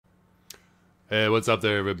Hey, what's up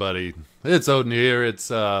there, everybody? It's Odin here. It's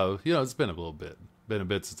been a little bit. Been a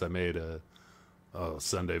bit since I made a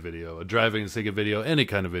Sunday video, a driving and singing video, any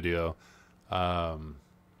kind of video. I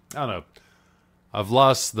don't know. I've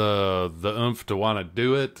lost the oomph to want to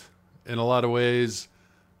do it in a lot of ways,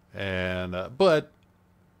 and but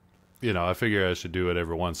I figure I should do it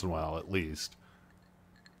every once in a while at least.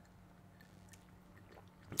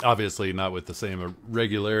 Obviously, not with the same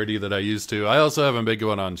regularity that I used to. I also haven't been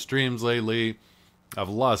going on streams lately. I've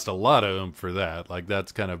lost a lot of oomph for that. Like,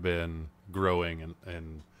 that's kind of been growing,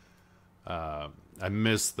 and I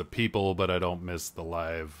miss the people, but I don't miss the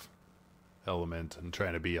live element and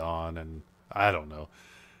trying to be on. And I don't know.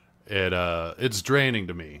 It's draining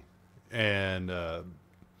to me. And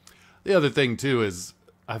the other thing too is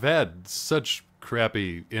I've had such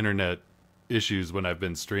crappy internet issues when I've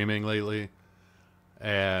been streaming lately,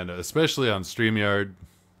 and especially on StreamYard,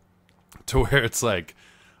 to where it's like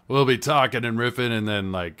we'll be talking and riffing, and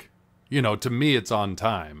then, like, to me it's on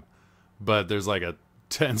time, but there's like a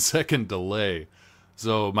 10-second delay.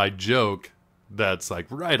 So my joke that's like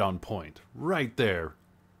right on point, right there,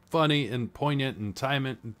 funny and poignant and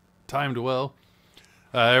timed well,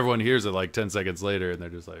 everyone hears it like 10 seconds later, and they're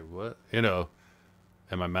just like, what? And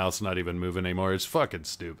my mouth's not even moving anymore. It's fucking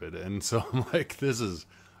stupid. And so I'm like, this is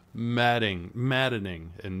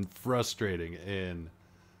maddening and frustrating, and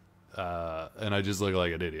I just look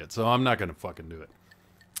like an idiot. So I'm not gonna fucking do it.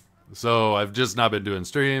 So I've just not been doing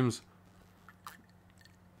streams.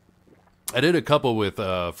 I did a couple with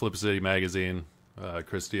Flip City Magazine.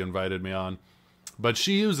 Christy invited me on, but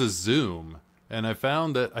she uses Zoom, and I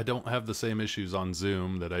found that I don't have the same issues on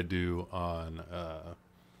Zoom that I do on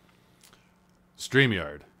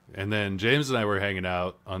StreamYard. And then James and I were hanging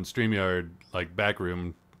out on StreamYard, like, back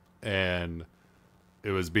room, and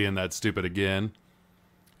it was being that stupid again.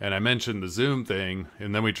 And I mentioned the Zoom thing,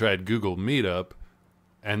 and then we tried Google Meetup,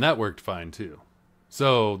 and that worked fine too.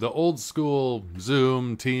 So the old school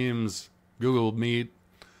Zoom, Teams, Google Meet,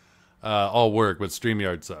 all work, but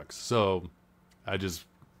StreamYard sucks. So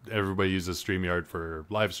everybody uses StreamYard for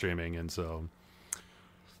live streaming, and so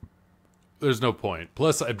there's no point.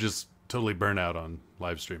 Plus, I'm just totally burnt out on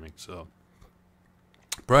live streaming, so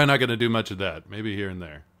probably not going to do much of that. Maybe here and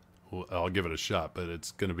there. I'll give it a shot, but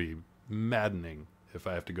it's going to be maddening if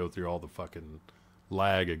I have to go through all the fucking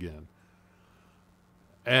lag again.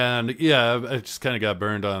 And yeah, I just kind of got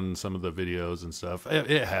burned on some of the videos and stuff.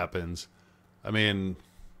 It happens. I mean,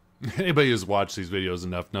 anybody who's watched these videos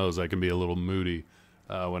enough knows I can be a little moody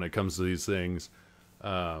when it comes to these things,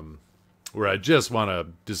 where I just want to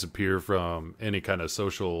disappear from any kind of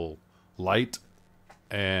social light.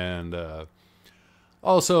 And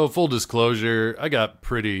also, full disclosure, I got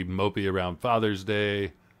pretty mopey around Father's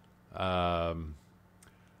Day.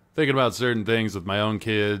 Thinking about certain things with my own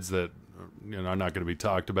kids that are not going to be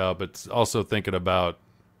talked about, but also thinking about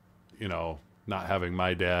not having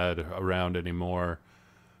my dad around anymore.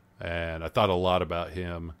 And I thought a lot about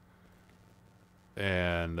him,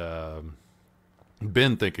 and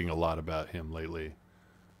been thinking a lot about him lately,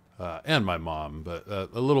 and my mom, but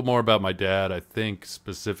a little more about my dad. I think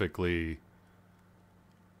specifically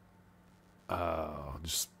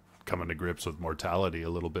just coming to grips with mortality a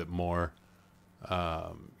little bit more. If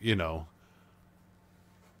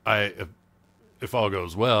all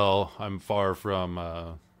goes well, I'm far from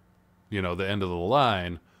the end of the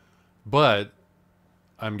line, but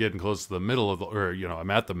I'm getting close to the middle of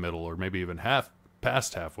I'm at the middle, or maybe even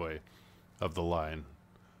past halfway of the line,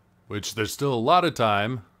 which there's still a lot of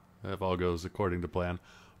time if all goes according to plan,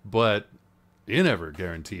 but you never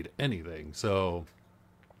guaranteed anything. So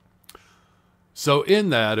in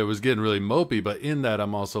that, it was getting really mopey, but in that,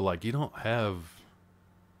 I'm also like, you don't have,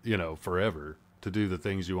 forever to do the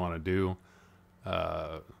things you want to do,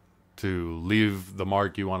 to leave the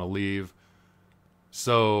mark you want to leave.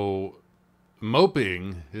 So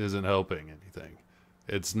moping isn't helping anything.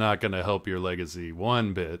 It's not going to help your legacy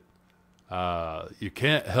one bit. You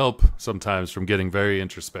can't help sometimes from getting very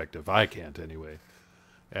introspective. I can't anyway.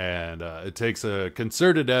 And it takes a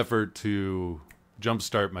concerted effort to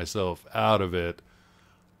jumpstart myself out of it.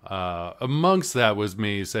 Amongst that was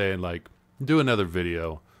me saying, like, do another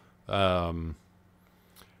video.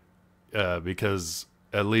 Because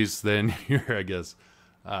at least then you're, I guess,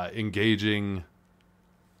 engaging,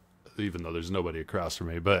 even though there's nobody across from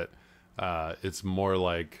me, but it's more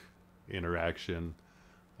like interaction.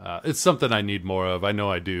 It's something I need more of. I know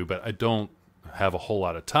I do, but I don't have a whole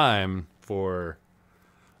lot of time for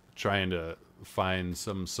trying to find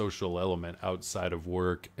some social element outside of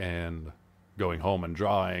work and going home and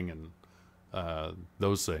drawing and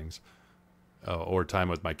those things, or time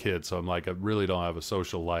with my kids. So I'm like, I really don't have a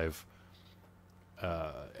social life.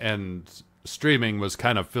 And streaming was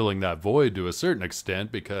kind of filling that void to a certain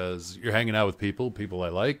extent because you're hanging out with people I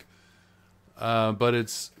like. But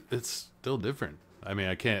it's still different. I mean,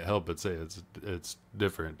 I can't help but say it's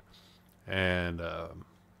different. And I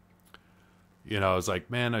was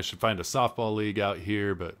like, man, I should find a softball league out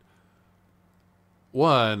here, but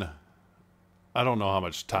one, I don't know how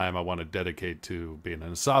much time I want to dedicate to being in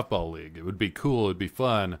a softball league. It would be cool, it'd be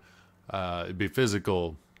fun, it'd be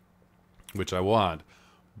physical, which I want,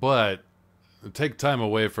 but take time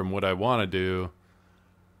away from what I want to do.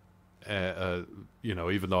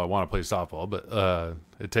 Even though I want to play softball, but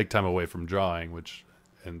it take time away from drawing,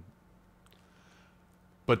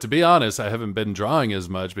 but to be honest, I haven't been drawing as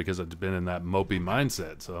much because I've been in that mopey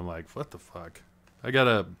mindset. So I'm like, what the fuck? I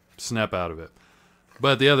gotta snap out of it.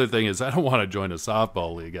 But the other thing is I don't want to join a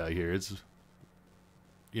softball league out here. It's,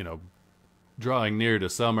 drawing near to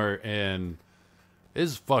summer and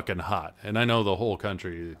it's fucking hot. And I know the whole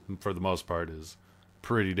country, for the most part, is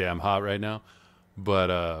pretty damn hot right now.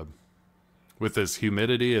 But with this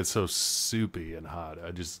humidity, it's so soupy and hot.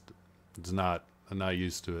 I'm not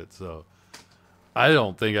used to it. So I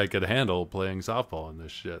don't think I could handle playing softball in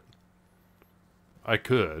this shit. I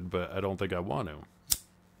could, but I don't think I want to.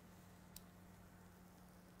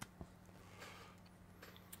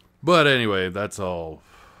 But anyway, that's all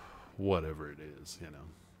whatever it is,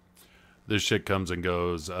 This shit comes and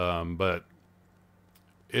goes, but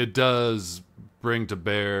it does bring to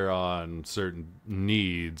bear on certain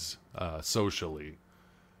needs socially.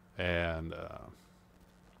 And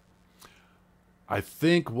I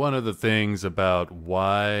think one of the things about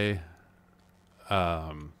why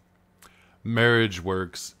marriage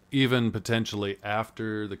works, even potentially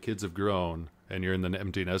after the kids have grown and you're in the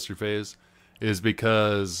empty nester phase, is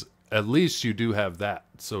because at least you do have that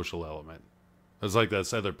social element. It's like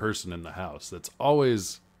this other person in the house that's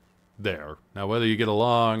always there. Now, whether you get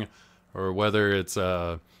along or whether it's,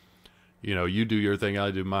 you do your thing,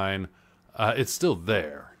 I do mine, it's still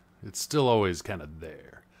there. It's still always kind of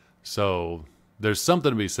there. So there's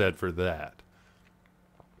something to be said for that.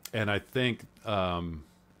 And I think part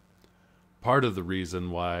of the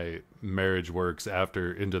reason why marriage works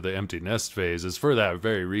into the empty nest phase is for that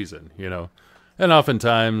very reason, And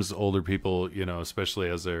oftentimes older people, especially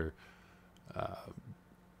as they're,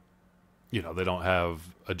 they don't have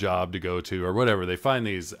a job to go to or whatever, they find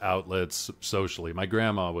these outlets socially. My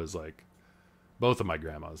grandma was like, both of my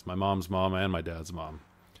grandmas, my mom's mom and my dad's mom,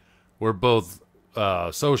 were both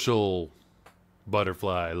social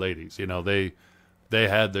butterfly ladies. They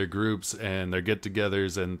had their groups and their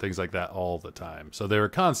get-togethers and things like that all the time. So they were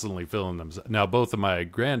constantly filling them. Now, both of my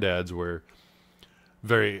granddads were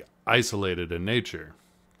very isolated in nature,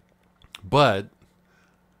 but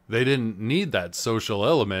they didn't need that social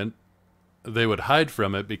element. They would hide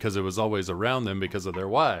from it because it was always around them because of their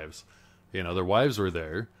wives. Their wives were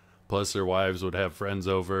there. Plus their wives would have friends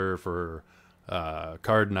over for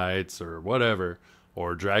card nights or whatever,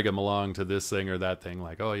 or drag them along to this thing or that thing,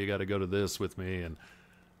 like, oh, you got to go to this with me. And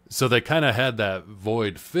so they kind of had that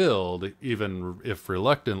void filled, even if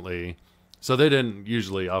reluctantly. So they didn't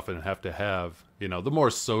usually often have to have, the more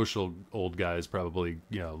social old guys probably,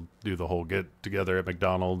 do the whole get together at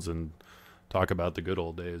McDonald's and talk about the good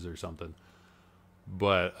old days or something.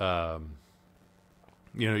 But,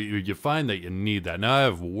 you find that you need that. Now I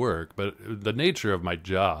have work, but the nature of my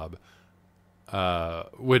job,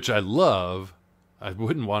 which I love, I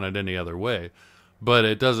wouldn't want it any other way, but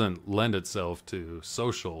it doesn't lend itself to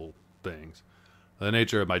social things. The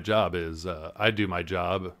nature of my job is I do my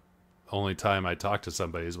job. Only time I talk to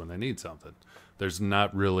somebody is when they need something. There's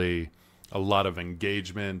not really a lot of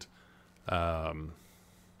engagement. And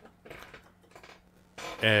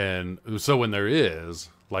so when there is,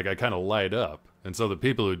 like, I kind of light up. And so the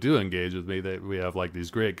people who do engage with me, we have like these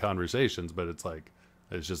great conversations, but it's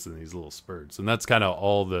just in these little spurts. And that's kind of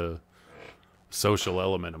all the social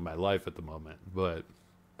element of my life at the moment. But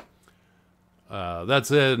that's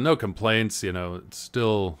it. No complaints, it's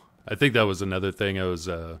still, I think that was another thing I was,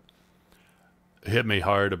 hit me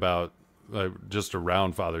hard about just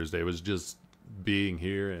around Father's Day, was just being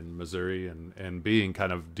here in Missouri and being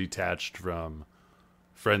kind of detached from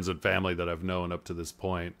friends and family that I've known up to this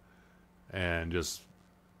point, and just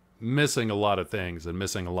missing a lot of things and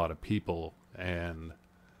missing a lot of people. And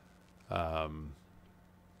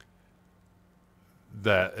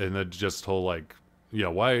that just whole, like,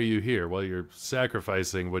 why are you here? Well, you're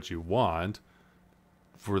sacrificing what you want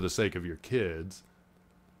for the sake of your kids.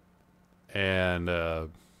 And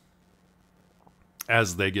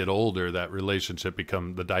as they get older, that relationship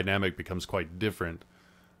the dynamic becomes quite different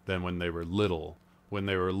than when they were little. When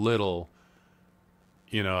they were little,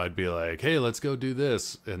 I'd be like, hey, let's go do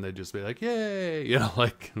this. And they'd just be like, yay,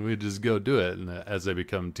 like we'd just go do it. And as they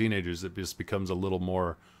become teenagers, it just becomes a little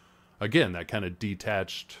more, again, that kind of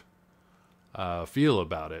detached feel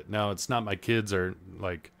about it. Now, it's not my kids are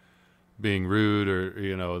like being rude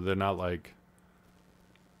or, they're not like,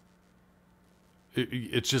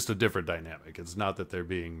 it's just a different dynamic. It's not that they're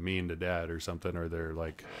being mean to dad or something, or they're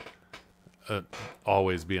like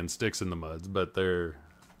always being sticks in the muds, but their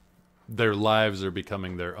lives are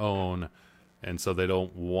becoming their own, and so they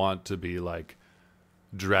don't want to be like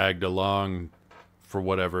dragged along for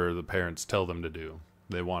whatever the parents tell them to do.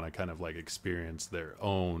 They want to kind of like experience their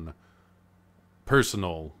own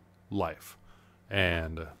personal life,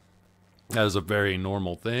 and that is a very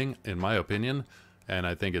normal thing in my opinion, and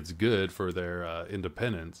I think it's good for their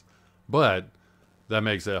independence. But that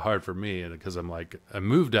makes it hard for me, because I'm like, I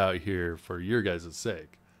moved out here for your guys'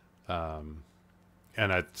 sake, and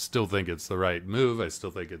I still think it's the right move. I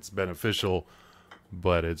still think it's beneficial,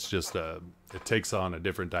 but it's just it takes on a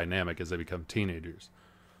different dynamic as they become teenagers.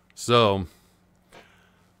 So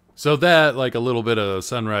that, like, a little bit of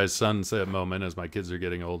sunrise sunset moment as my kids are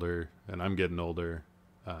getting older and I'm getting older,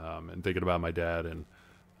 and thinking about my dad and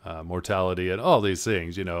mortality and all these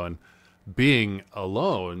things, and being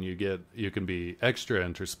alone, you can be extra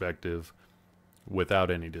introspective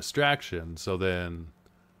without any distraction. So then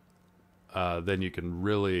you can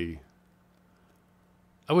really,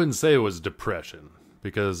 I wouldn't say it was depression,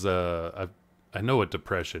 because I know what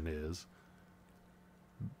depression is.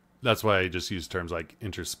 That's why I just use terms like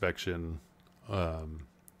introspection,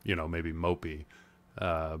 maybe mopey.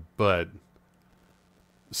 But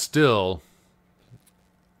still,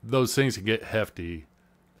 those things can get hefty.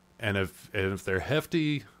 And if they're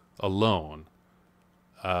hefty alone,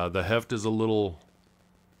 the heft is a little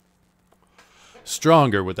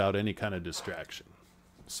stronger without any kind of distraction.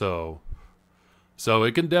 So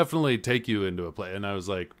it can definitely take you into a play. And I was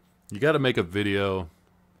like, you got to make a video,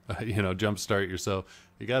 jumpstart yourself.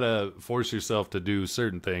 You got to force yourself to do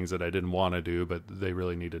certain things that I didn't want to do, but they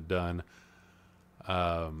really needed done.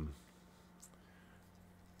 And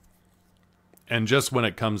just when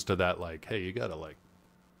it comes to that, like, hey, you got to like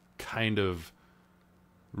kind of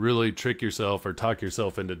really trick yourself or talk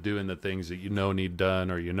yourself into doing the things that need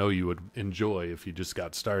done, or you would enjoy if you just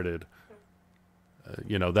got started.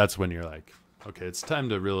 That's when you're like, okay, it's time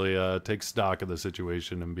to really take stock of the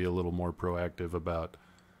situation and be a little more proactive about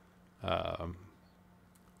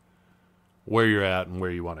where you're at and where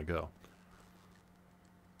you want to go.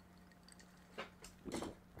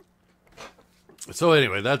 So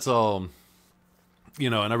anyway, that's all,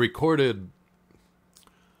 and I recorded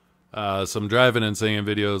some driving and singing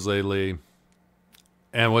videos lately.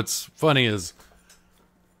 And what's funny is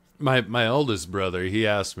my oldest brother, he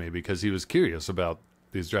asked me, because he was curious about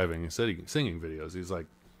these driving and singing videos. He's like,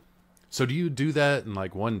 so do you do that in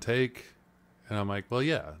like one take? And I'm like, well,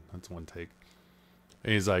 yeah, that's one take.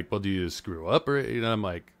 And he's like, well, do you screw up? Or, I'm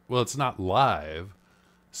like, well, it's not live.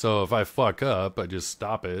 So if I fuck up, I just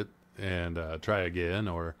stop it and try again.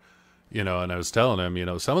 Or, and I was telling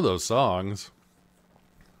him, some of those songs,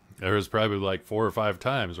 there was probably like 4 or 5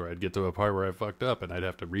 times where I'd get to a part where I fucked up and I'd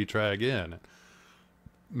have to retry again.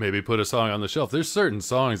 Maybe put a song on the shelf. There's certain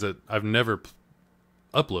songs that I've never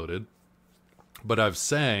uploaded, but I've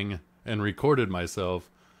sang and recorded myself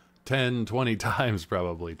 10, 20 times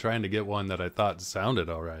probably, trying to get one that I thought sounded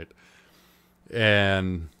all right.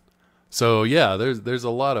 And so, yeah, there's a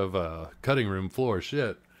lot of cutting room floor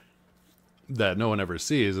shit that no one ever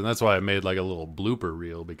sees. And that's why I made like a little blooper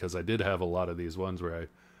reel, because I did have a lot of these ones where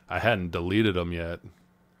I hadn't deleted them yet.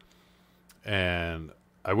 And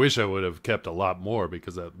I wish I would have kept a lot more,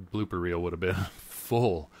 because that blooper reel would have been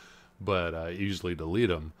full, but I usually delete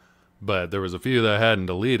them. But there was a few that I hadn't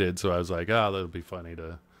deleted, so I was like, that'll be funny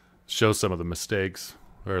to show some of the mistakes,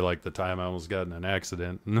 or like the time I almost got in an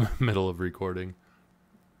accident in the middle of recording.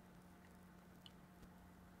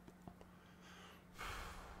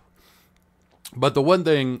 But the one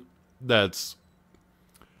thing that's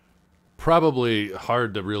probably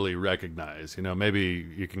hard to really recognize, maybe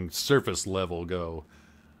you can surface level go,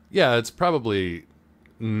 yeah, it's probably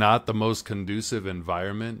not the most conducive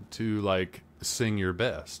environment to like sing your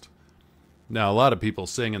best. Now, a lot of people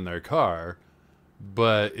sing in their car,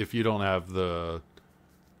 but if you don't have the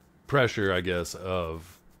pressure, I guess,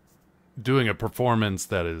 of doing a performance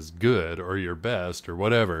that is good or your best or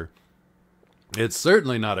whatever, it's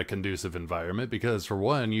certainly not a conducive environment, because for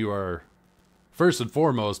one, you are first and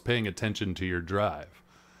foremost paying attention to your drive.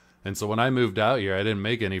 And so when I moved out here, I didn't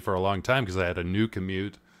make any for a long time because I had a new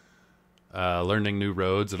commute, learning new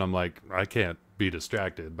roads, and I'm like, I can't be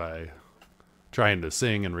distracted by trying to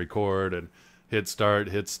sing and record. And hit start,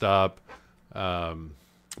 hit stop.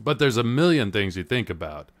 But there's a million things you think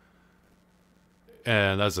about.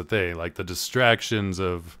 And that's the thing, like the distractions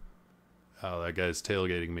of, oh, that guy's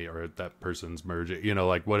tailgating me, or that person's merging,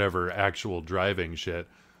 like whatever actual driving shit,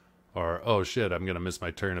 or, oh shit, I'm going to miss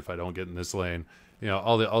my turn if I don't get in this lane.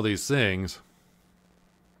 All these things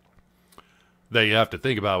that you have to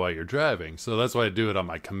think about while you're driving. So that's why I do it on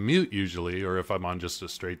my commute usually, or if I'm on just a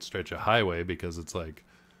straight stretch of highway, because it's like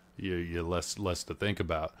you less to think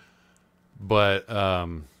about. But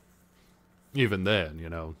even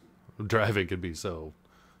then, driving can be so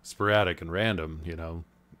sporadic and random. You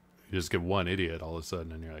just get one idiot all of a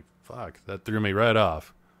sudden, and you're like, "Fuck, that threw me right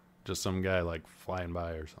off." Just some guy like flying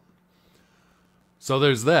by or something. So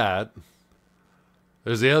there's that.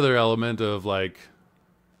 There's the other element of like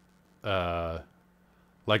I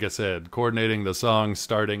said, coordinating the song,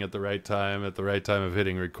 starting at the right time of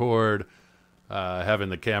hitting record, having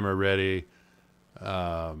the camera ready.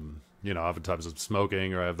 Oftentimes I'm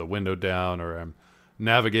smoking, or I have the window down, or I'm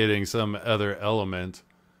navigating some other element.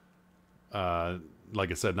 Like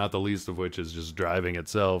I said, not the least of which is just driving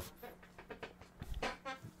itself.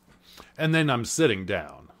 And then I'm sitting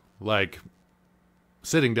down. Like,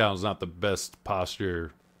 sitting down is not the best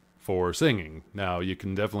posture for singing. Now, you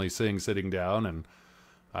can definitely sing sitting down, and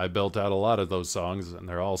I belt out a lot of those songs, and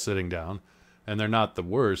they're all sitting down. And they're not the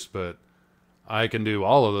worst, but I can do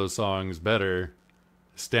all of those songs better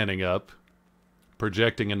standing up,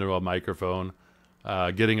 projecting into a microphone,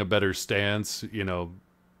 getting a better stance,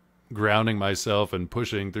 grounding myself and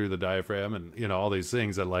pushing through the diaphragm, and, all these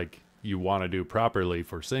things that, like, you want to do properly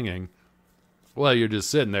for singing. Well, you're just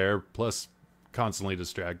sitting there, plus constantly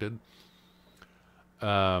distracted.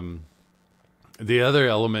 The other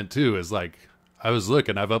element too is like, I was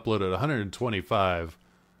looking, I've uploaded 125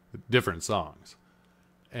 different songs,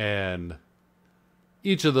 and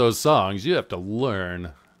each of those songs you have to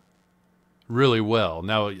learn really well.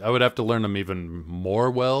 Now, I would have to learn them even more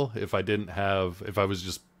well if I was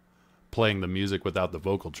just playing the music without the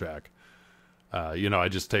vocal track. I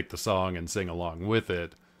just take the song and sing along with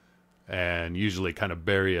it, and usually kind of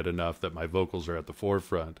bury it enough that my vocals are at the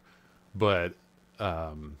forefront. But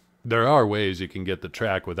there are ways you can get the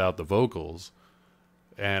track without the vocals.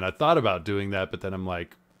 And I thought about doing that, but then I'm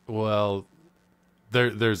like, well,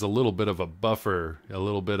 there's a little bit of a buffer, a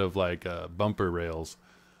little bit of like bumper rails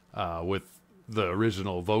with the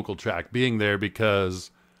original vocal track being there,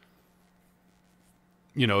 because,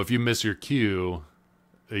 if you miss your cue,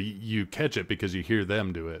 you catch it because you hear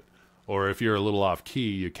them do it. Or if you're a little off key,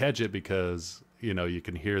 you catch it because, you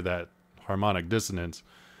can hear that harmonic dissonance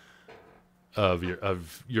of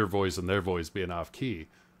your voice and their voice being off key.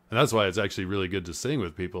 And that's why it's actually really good to sing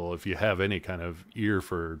with people if you have any kind of ear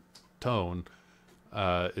for tone,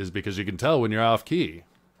 is because you can tell when you're off key.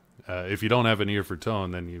 If you don't have an ear for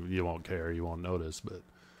tone, then you won't care, you won't notice.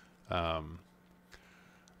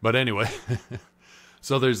 But anyway,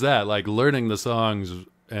 so there's that, like learning the songs,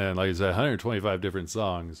 and like I said, 125 different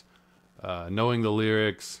songs, knowing the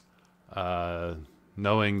lyrics,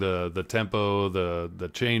 knowing the tempo, the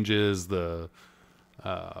changes, the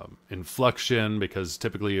inflection, because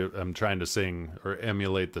typically I'm trying to sing or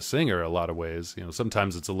emulate the singer a lot of ways.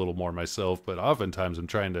 Sometimes it's a little more myself, but oftentimes I'm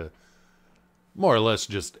trying to more or less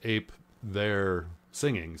just ape their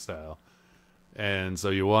singing style. And so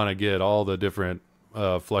you want to get all the different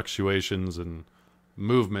fluctuations and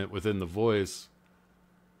movement within the voice.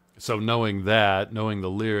 So knowing that, knowing the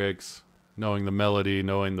lyrics, knowing the melody,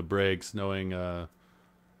 knowing the breaks, knowing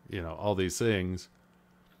all these things.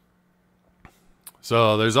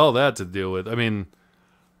 So there's all that to deal with. I mean,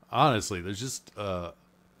 honestly, there's just a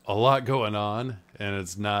lot going on, and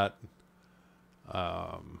it's not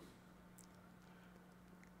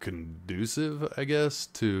conducive, I guess,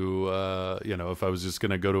 to if I was just going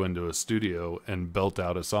to go into a studio and belt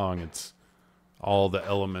out a song, it's all the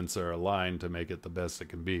elements are aligned to make it the best it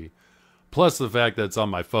can be. Plus the fact that it's on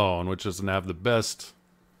my phone, which doesn't have the best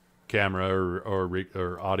camera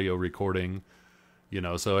or audio recording,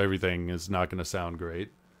 so everything is not going to sound great.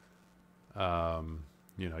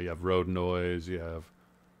 You have road noise, you have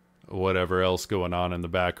whatever else going on in the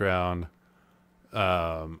background.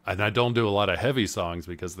 And I don't do a lot of heavy songs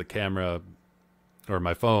because the camera or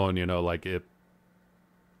my phone, like it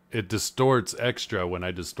distorts extra when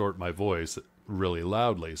I distort my voice really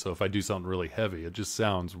loudly. So if I do something really heavy, it just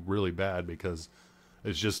sounds really bad because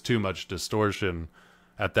it's just too much distortion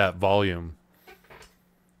at that volume.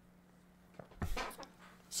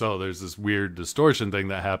 So there's this weird distortion thing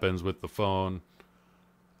that happens with the phone.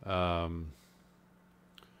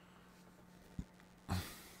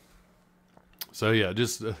 So yeah,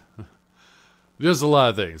 just a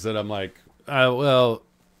lot of things that I'm like, Well,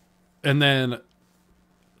 and then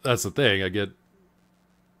that's the thing. I get,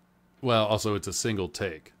 well, also it's a single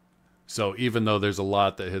take. So even though there's a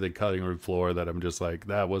lot that hit the cutting room floor that I'm just like,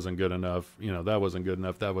 that wasn't good enough, that wasn't good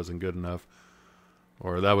enough, that wasn't good enough,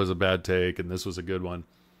 or that was a bad take and this was a good one.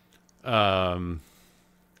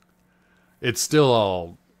 It's still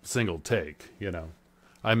all single take.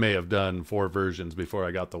 I may have done 4 versions before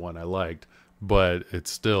I got the one I liked, but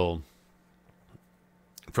it's still,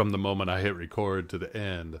 from the moment I hit record to the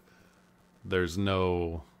end, there's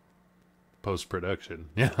no post-production.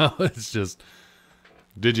 It's just,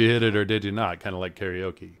 did you hit it or did you not? Kind of like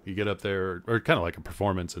karaoke. You get up there, or kind of like a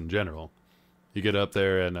performance in general. You get up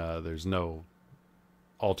there and there's no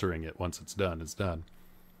altering it. Once it's done, it's done.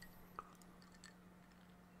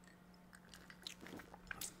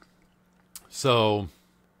 So,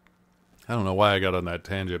 I don't know why I got on that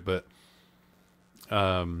tangent, but,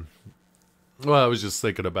 well, I was just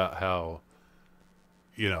thinking about how,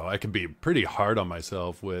 I can be pretty hard on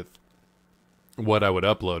myself with what I would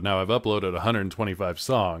upload. Now, I've uploaded 125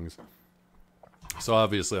 songs, so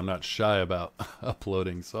obviously I'm not shy about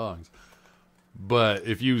uploading songs. But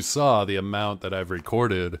if you saw the amount that I've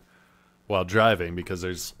recorded while driving, because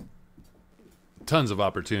there's tons of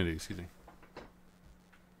opportunities, excuse me,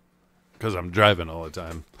 because I'm driving all the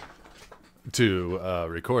time to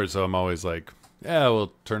record, so I'm always like, yeah,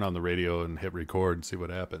 we'll turn on the radio and hit record and see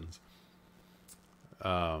what happens.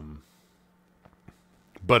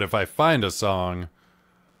 But if I find a song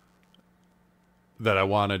that I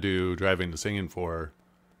want to do driving to singing for,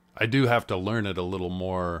 I do have to learn it a little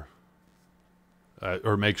more,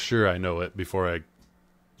 or make sure I know it before I,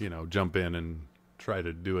 jump in and try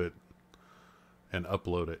to do it and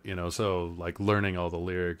upload it, so like learning all the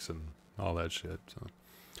lyrics and all that shit. So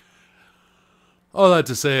all that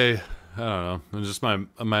to say, I don't know, I'm just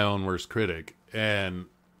my own worst critic. And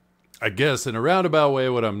I guess in a roundabout way,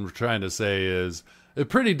 what I'm trying to say is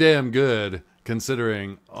it's pretty damn good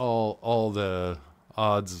considering all the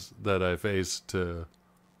odds that I faced to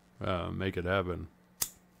make it happen.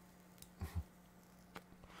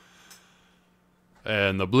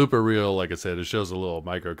 And the blooper reel, like I said, it shows a little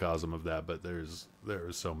microcosm of that, but there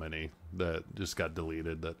are so many that just got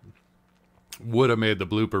deleted that would have made the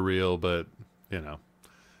blooper reel, but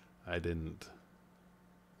I didn't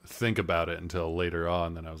think about it until later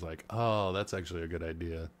on. Then I was like, oh, that's actually a good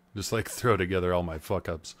idea. Just like throw together all my fuck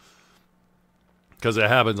ups, because it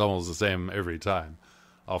happens almost the same every time.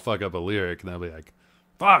 I'll fuck up a lyric and I'll be like,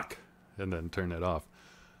 fuck, and then turn it off.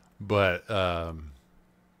 But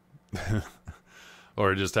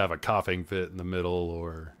or just have a coughing fit in the middle,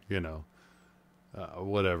 or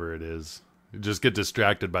whatever it is. Just get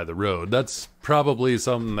distracted by the road. That's probably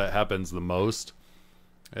something that happens the most,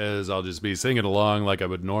 is I'll just be singing along like I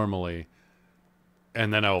would normally,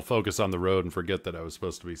 and then I'll focus on the road and forget that I was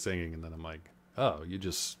supposed to be singing, and then I'm like, oh, you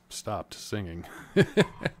just stopped singing.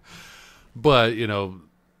 But,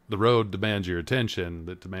 the road demands your attention.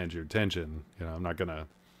 That demands your attention. I'm not going to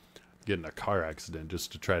get in a car accident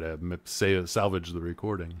just to try to salvage the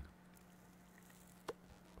recording.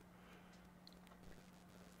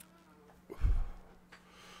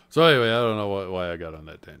 So anyway, I don't know why I got on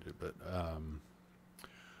that tangent, but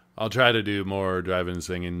I'll try to do more driving and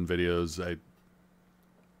singing videos.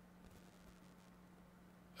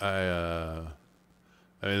 I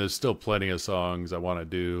mean, there's still plenty of songs I want to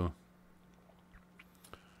do.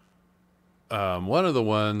 One of the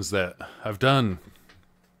ones that I've done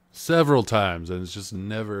several times, and it's just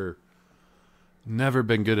never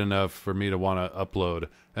been good enough for me to want to upload.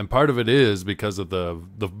 And part of it is because of the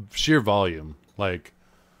sheer volume,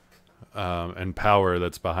 and power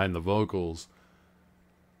that's behind the vocals.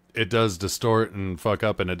 It does distort and fuck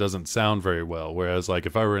up, and it doesn't sound very well. Whereas,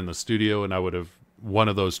 if I were in the studio and I would have, one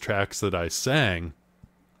of those tracks that I sang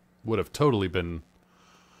would have totally been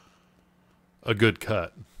a good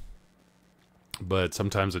cut. But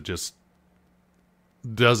sometimes it just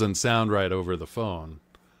doesn't sound right over the phone.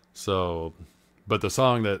 So, but the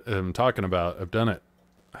song that I'm talking about, I've done it,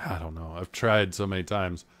 I don't know, I've tried so many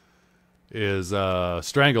times, is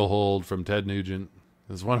Stranglehold from Ted Nugent.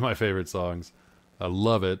 It's one of my favorite songs. I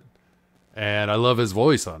love it. And I love his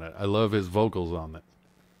voice on it. I love his vocals on it.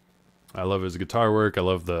 I love his guitar work. I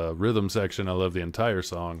love the rhythm section. I love the entire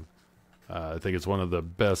song. I think it's one of the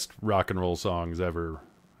best rock and roll songs ever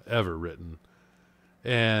written.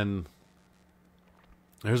 And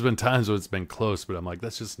there's been times where it's been close, but I'm like,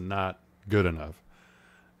 that's just not good enough.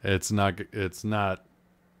 It's not,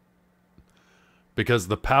 because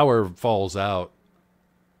the power falls out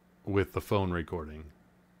with the phone recording,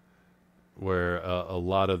 where a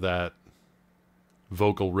lot of that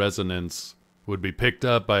vocal resonance would be picked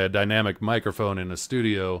up by a dynamic microphone in a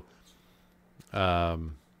studio, or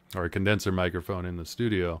a condenser microphone in the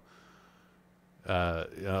studio.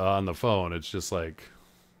 On the phone, it's just like,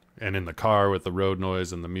 and in the car with the road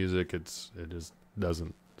noise and the music, it just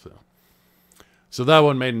doesn't. So that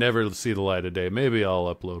one may never see the light of day. Maybe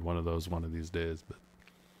I'll upload one of those one of these days.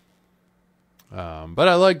 But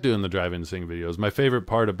I like doing the drive-in sing videos. My favorite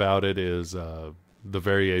part about it is the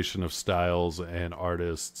variation of styles and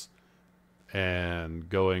artists, and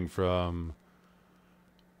going from,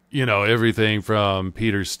 everything from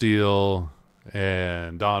Peter Steele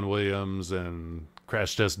and Don Williams and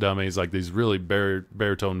Crash Test Dummies, like these really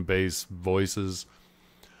baritone bass voices,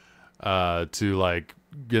 to like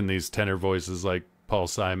getting these tenor voices like Paul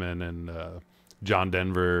Simon and John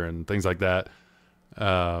Denver and things like that.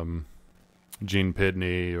 Gene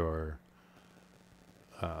Pitney, or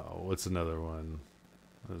what's another one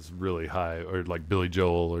that's really high, or like Billy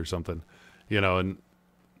Joel or something, and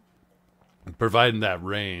providing that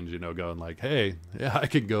range, going like, hey, yeah, I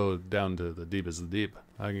could go down to the deepest of the deep.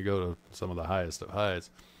 I can go to some of the highest of highs.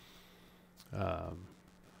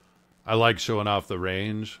 I like showing off the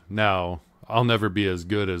range. Now, I'll never be as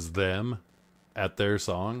good as them at their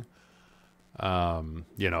song. And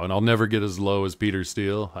I'll never get as low as Peter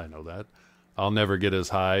Steele. I know that. I'll never get as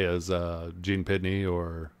high as Gene Pitney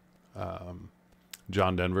or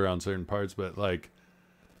John Denver on certain parts, but like,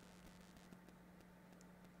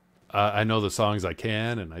 I know the songs I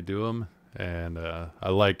can, and I do them, and I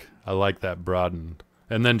like that broadened,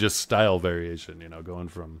 and then just style variation, going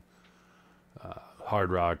from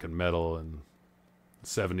hard rock and metal and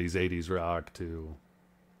 70s, 80s rock to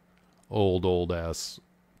old ass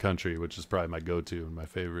country, which is probably my go-to and my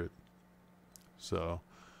favorite. So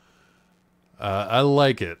I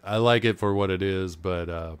like it. I like it for what it is,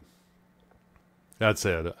 but that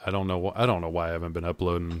said, I don't know why I haven't been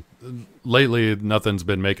uploading lately. Nothing's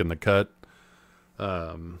been making the cut,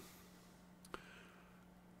 and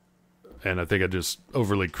I think I'm just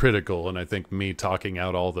overly critical. And I think me talking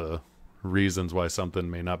out all the reasons why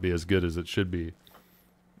something may not be as good as it should be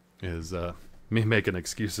is me making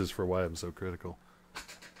excuses for why I'm so critical,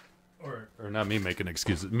 or not me making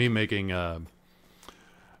excuses, me making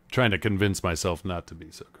trying to convince myself not to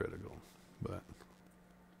be so critical,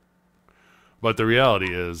 But the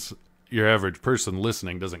reality is, your average person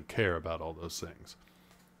listening doesn't care about all those things.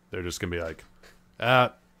 They're just going to be like,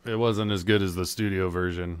 it wasn't as good as the studio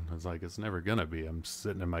version. It's like, it's never going to be. I'm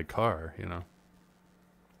sitting in my car,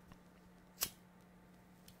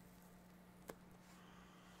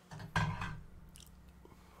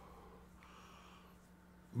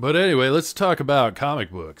 But anyway, let's talk about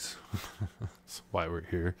comic books. That's why we're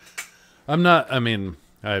here. I'm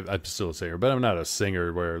still a singer, but I'm not a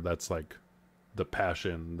singer where that's like the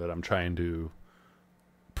passion that I'm trying to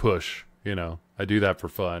push. I do that for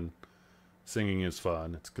fun. Singing is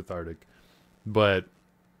fun. It's cathartic. But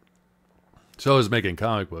so is making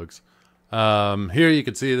comic books. Here you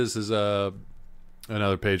can see this is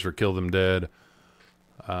another page for Kill Them Dead.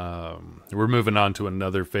 We're moving on to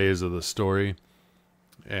another phase of the story.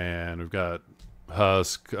 And we've got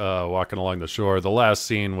Husk walking along the shore. The last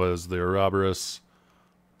scene was the Ouroboros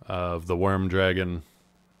of the worm dragon.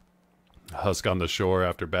 Husk on the shore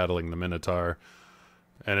after battling the Minotaur.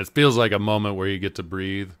 And it feels like a moment where you get to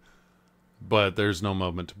breathe. But there's no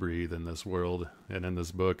moment to breathe in this world and in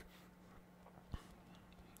this book.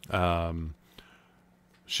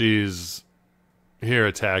 She's here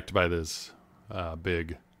attacked by this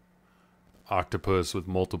big octopus with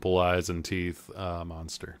multiple eyes and teeth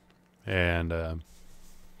monster. And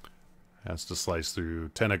has to slice through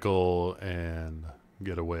tentacle and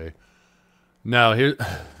get away. Now,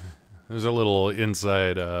 there's a little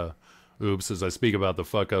inside oops as I speak about the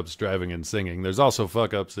fuck-ups driving and singing. There's also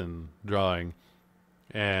fuck-ups in drawing.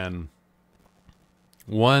 And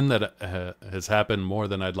one that has happened more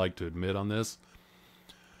than I'd like to admit on this.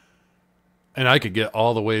 And I could get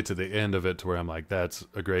all the way to the end of it to where I'm like, that's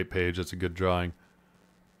a great page, that's a good drawing.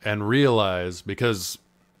 And realize, because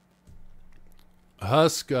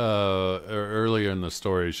Husk, earlier in the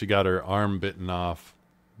story, she got her arm bitten off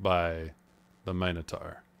by the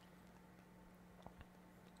Minotaur.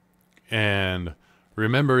 And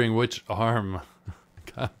remembering which arm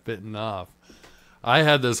got bitten off, I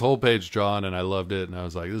had this whole page drawn and I loved it. And I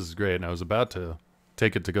was like, this is great. And I was about to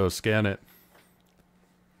take it to go scan it,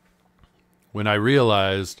 when I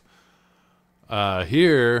realized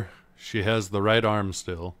here she has the right arm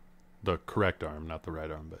still, the correct arm, not the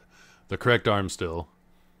right arm, but the correct arm still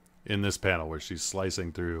in this panel where she's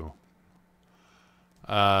slicing through.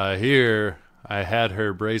 Here I had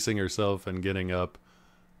her bracing herself and getting up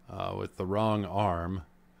with the wrong arm,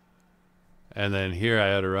 And then here I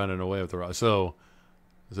had her running away with the rock. So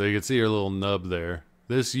you can see her little nub there.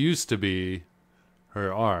 This used to be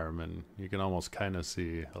her arm, and you can almost kind of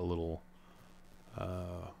see a little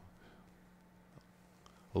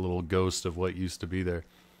ghost of what used to be there.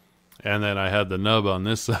 And then I had the nub on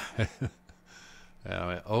this side. And I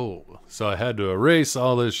went, oh. So I had to erase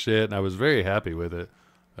all this shit, and I was very happy with it.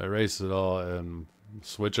 I erased it all and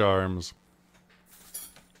switch arms.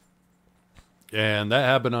 And that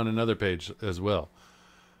happened on another page as well.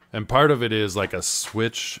 And part of it is like a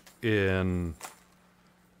switch in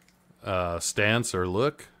stance or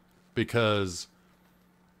look, because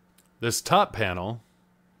this top panel,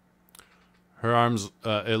 her arms,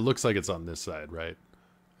 it looks like it's on this side, right?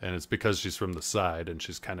 And it's because she's from the side and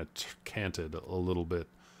she's kind of canted a little bit.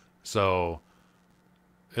 So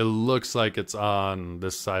it looks like it's on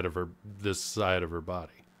this side of her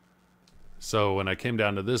body. So when I came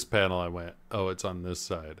down to this panel, I went, oh, it's on this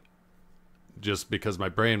side. Just because my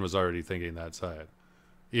brain was already thinking that side.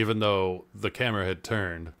 Even though the camera had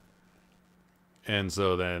turned. And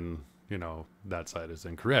so then, you know, that side is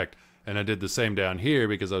incorrect. And I did the same down here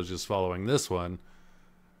because I was just following this one.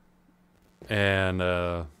 And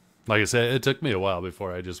like I said, it took me a while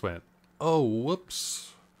before I just went, oh,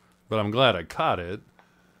 whoops. But I'm glad I caught it.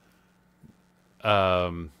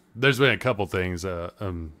 There's been a couple things.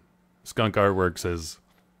 Skunk Artworks has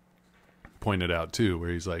pointed out too, where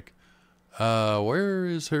he's like, where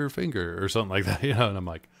is her finger or something like that, you know? And I'm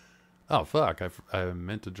like, oh fuck, I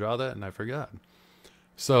meant to draw that and I forgot.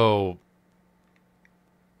 So,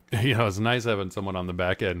 you know, it's nice having someone on the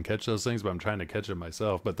back end catch those things, but I'm trying to catch it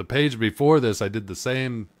myself. But the page before this, I did the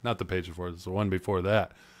same, not the page before this, the one before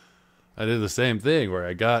that. I did the same thing where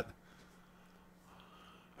I got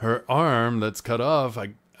her arm that's cut off.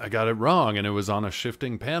 I got it wrong, and it was on a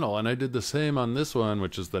shifting panel. And I did the same on this one,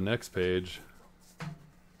 which is the next page.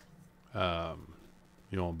 You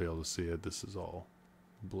won't be able to see it. This is all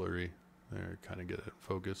blurry. There, kind of get it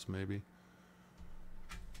focused, maybe.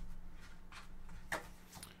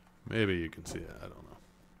 Maybe you can see it. I don't know.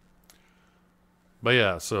 But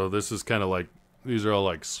yeah, so this is kind of like, these are all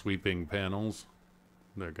like sweeping panels.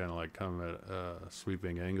 They're kind of like come at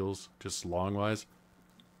sweeping angles, just long-wise.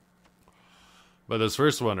 But this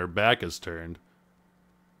first one, her back is turned.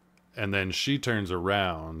 And then she turns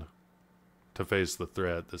around to face the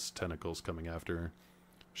threat. This tentacle's coming after her.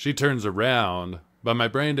 She turns around, but my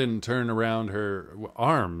brain didn't turn around her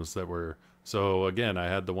arms that were... So again, I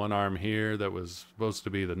had the one arm here that was supposed to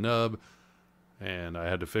be the nub, and I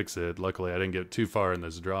had to fix it. Luckily, I didn't get too far in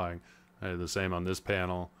this drawing. I had the same on this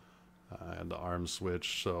panel. I had the arm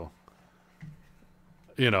switch, so...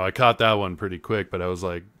 You know, I caught that one pretty quick, but I was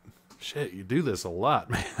like, shit, you do this a lot,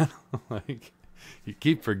 man. Like, you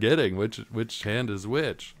keep forgetting which hand is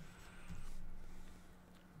which.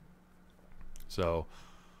 So,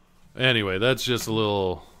 anyway, that's just a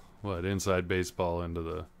little, inside baseball into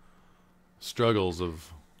the struggles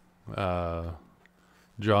of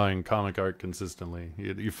drawing comic art consistently.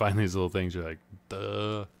 You find these little things, you're like,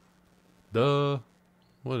 duh,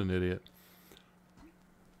 what an idiot.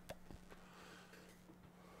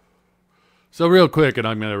 So real quick, and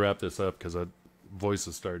I'm going to wrap this up because my voice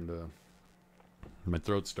is starting to, my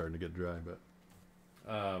throat's starting to get dry, but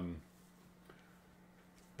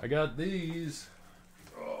I got these.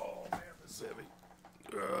 Oh, man, this is heavy.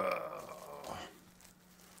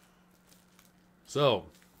 So,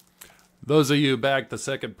 those of you back the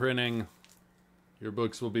second printing, your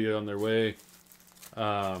books will be on their way.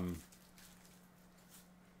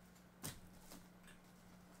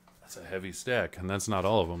 That's a heavy stack, and that's not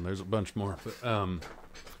all of them. There's a bunch more, but I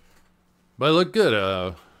look good.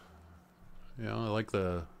 You know, I like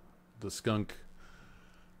the skunk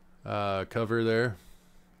cover there,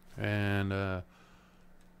 and yeah,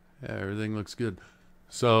 everything looks good.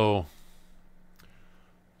 So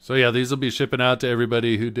yeah, these will be shipping out to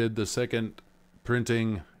everybody who did the second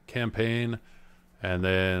printing campaign, and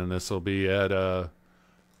then this will be at you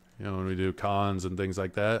know, when we do cons and things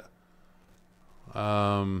like that.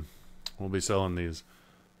 We'll be selling these.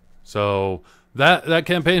 So that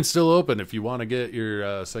campaign's still open if you want to get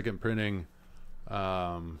your second printing. You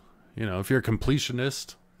know, if you're a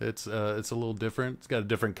completionist, it's a little different. It's got a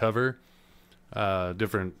different cover,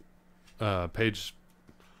 different page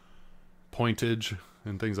pointage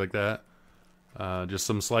and things like that. Just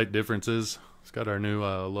some slight differences. It's got our new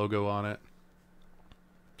logo on it.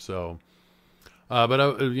 So,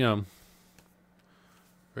 but you know,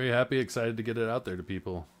 very happy, excited to get it out there to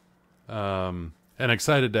people. And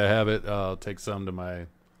excited to have it. I'll take some to my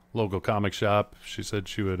local comic shop. She said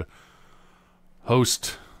she would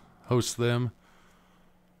host them.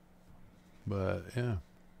 But yeah.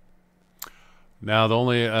 Now, the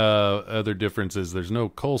only other difference is there's no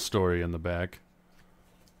Cole story in the back.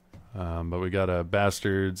 But we got a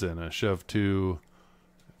Bastards and a Shove 2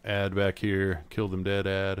 ad back here. Kill Them Dead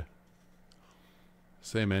ad.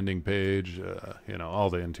 Same ending page. You know, all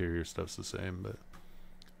the interior stuff's the same.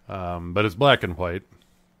 But it's black and white.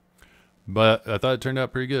 But I thought it turned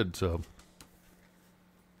out pretty good, so.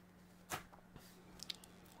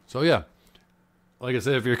 So, yeah. Like I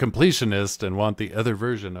said, if you're a completionist and want the other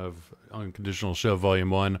version of Unconditional Shove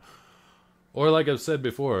Volume 1, or like I've said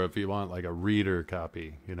before, if you want like a reader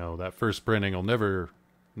copy, you know, that first printing will never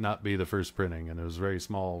not be the first printing, and it was very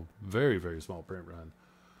small, very, very small print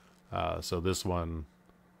run. So this one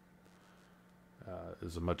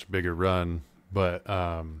is a much bigger run, but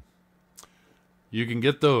you can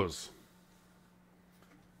get those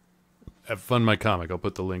at Fund My Comic. I'll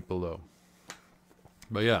put the link below.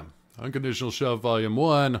 But yeah, Unconditional Shove Volume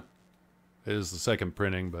 1 is the second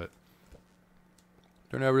printing, but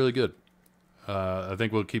turned out really good. I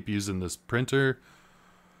think we'll keep using this printer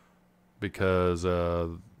because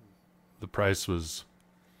the price was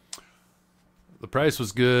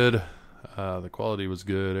good, the quality was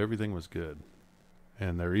good, everything was good,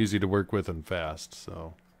 and they're easy to work with and fast.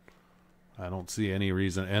 So I don't see any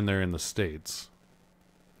reason, and they're in the States,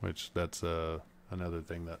 which that's another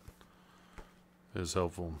thing that is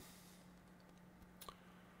helpful.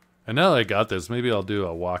 And now that I got this, maybe I'll do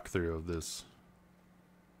a walkthrough of this.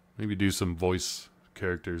 Maybe do some voice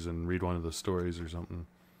characters and read one of the stories or something.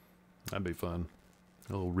 That'd be fun.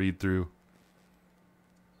 A little read through.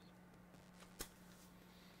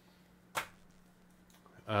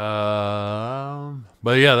 But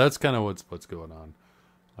yeah, that's kind of what's going on.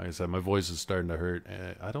 Like I said, my voice is starting to hurt.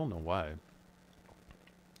 I don't know why.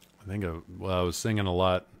 I think I was singing a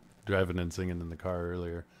lot, driving and singing in the car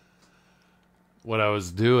earlier. What I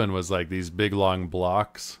was doing was like these big long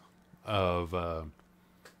blocks of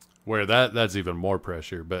where that's even more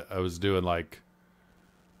pressure, but I was doing like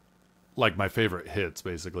my favorite hits,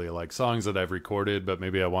 basically, like songs that I've recorded but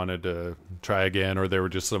maybe I wanted to try again, or they were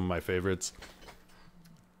just some of my favorites.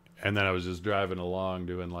 And then I was just driving along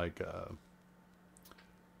doing like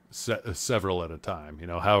several at a time, you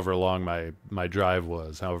know, however long my drive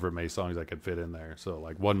was, however many songs I could fit in there. So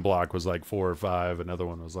like one block was like 4 or 5, another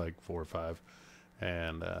one was like 4 or 5.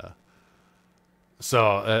 And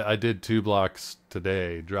so I did 2 blocks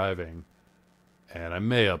today driving, and I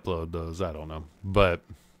may upload those, I don't know. But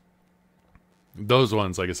those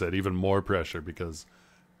ones, like I said, even more pressure, because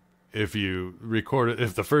if you record it,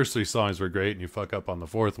 if the first 3 songs were great and you fuck up on the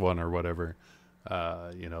 4th one or whatever,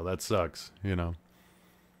 you know, that sucks, you know.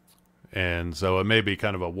 And so it may be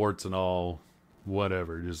kind of a warts and all,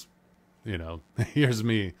 whatever, just, you know, here's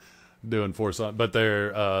me doing 4 songs, but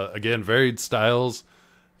they're, again, varied styles,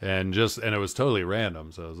 and it was totally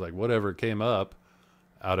random. So it was like, whatever came up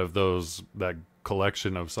out of that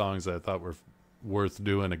collection of songs that I thought were worth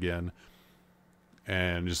doing again.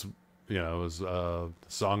 And just, you know, it was,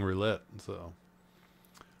 song roulette. So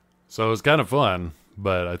it was kind of fun,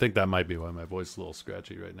 but I think that might be why my voice is a little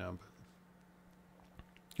scratchy right now.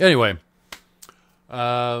 But anyway,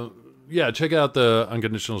 yeah, check out the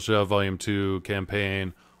Unconditional Shove Volume 2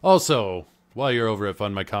 campaign. Also, while you're over at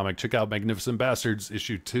Fund My Comic, check out Magnificent Bastards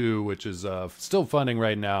Issue 2, which is still funding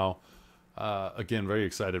right now. Again, very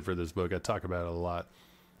excited for this book. I talk about it a lot.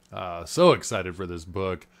 So excited for this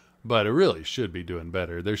book, but it really should be doing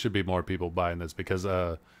better. There should be more people buying this, because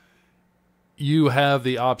you have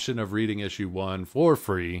the option of reading Issue 1 for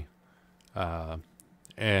free.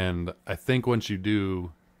 And I think once you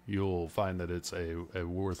do, you'll find that it's a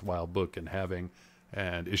worthwhile book in having.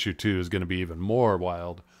 And Issue 2 is going to be even more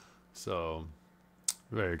wild. So,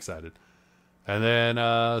 very excited. And then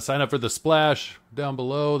sign up for the Splash down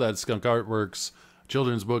below. That's Skunk Artworks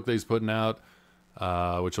children's book that he's putting out,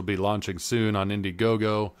 which will be launching soon on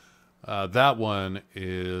Indiegogo. That one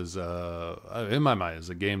is, in my mind, is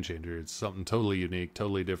a game changer. It's something totally unique,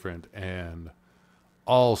 totally different, and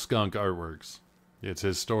all Skunk Artworks. It's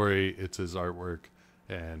his story, it's his artwork,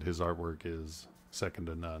 and his artwork is second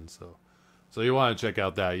to none. So you want to check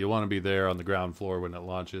out that. You want to be there on the ground floor when it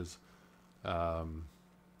launches.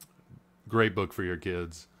 Great book for your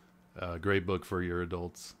kids. Great book for your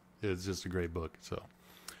adults. It's just a great book. So,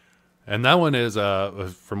 and that one is,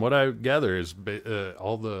 from what I gather, is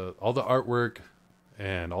all the artwork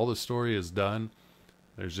and all the story is done.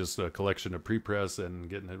 There's just a collection of pre-press and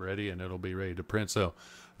getting it ready, and it'll be ready to print. So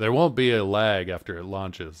there won't be a lag after it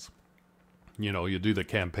launches. You know, you do the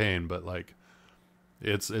campaign, but like,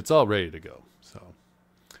 it's all ready to go.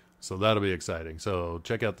 So that'll be exciting. So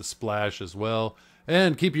check out the Splash as well,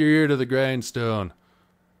 and keep your ear to the grindstone.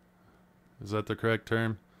 Is that the correct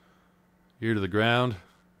term? ear to the ground.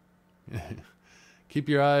 Keep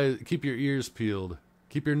your ears peeled.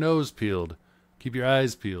 Keep your nose peeled. Keep your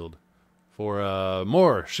eyes peeled for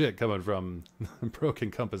more shit coming from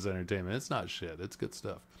Broken Compass Entertainment. It's not shit. It's good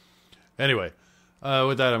stuff. Anyway,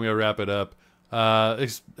 with that, I'm going to wrap it up.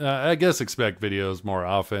 I guess expect videos more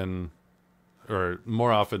often, or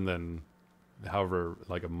more often than however,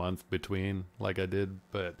 like a month between, like I did.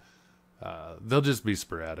 But they'll just be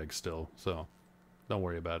sporadic still, so don't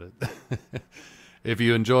worry about it. If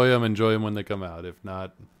you enjoy them when they come out. If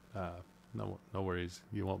not, no worries.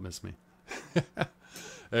 You won't miss me.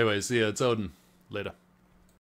 Anyway, see ya. It's Odin. Later.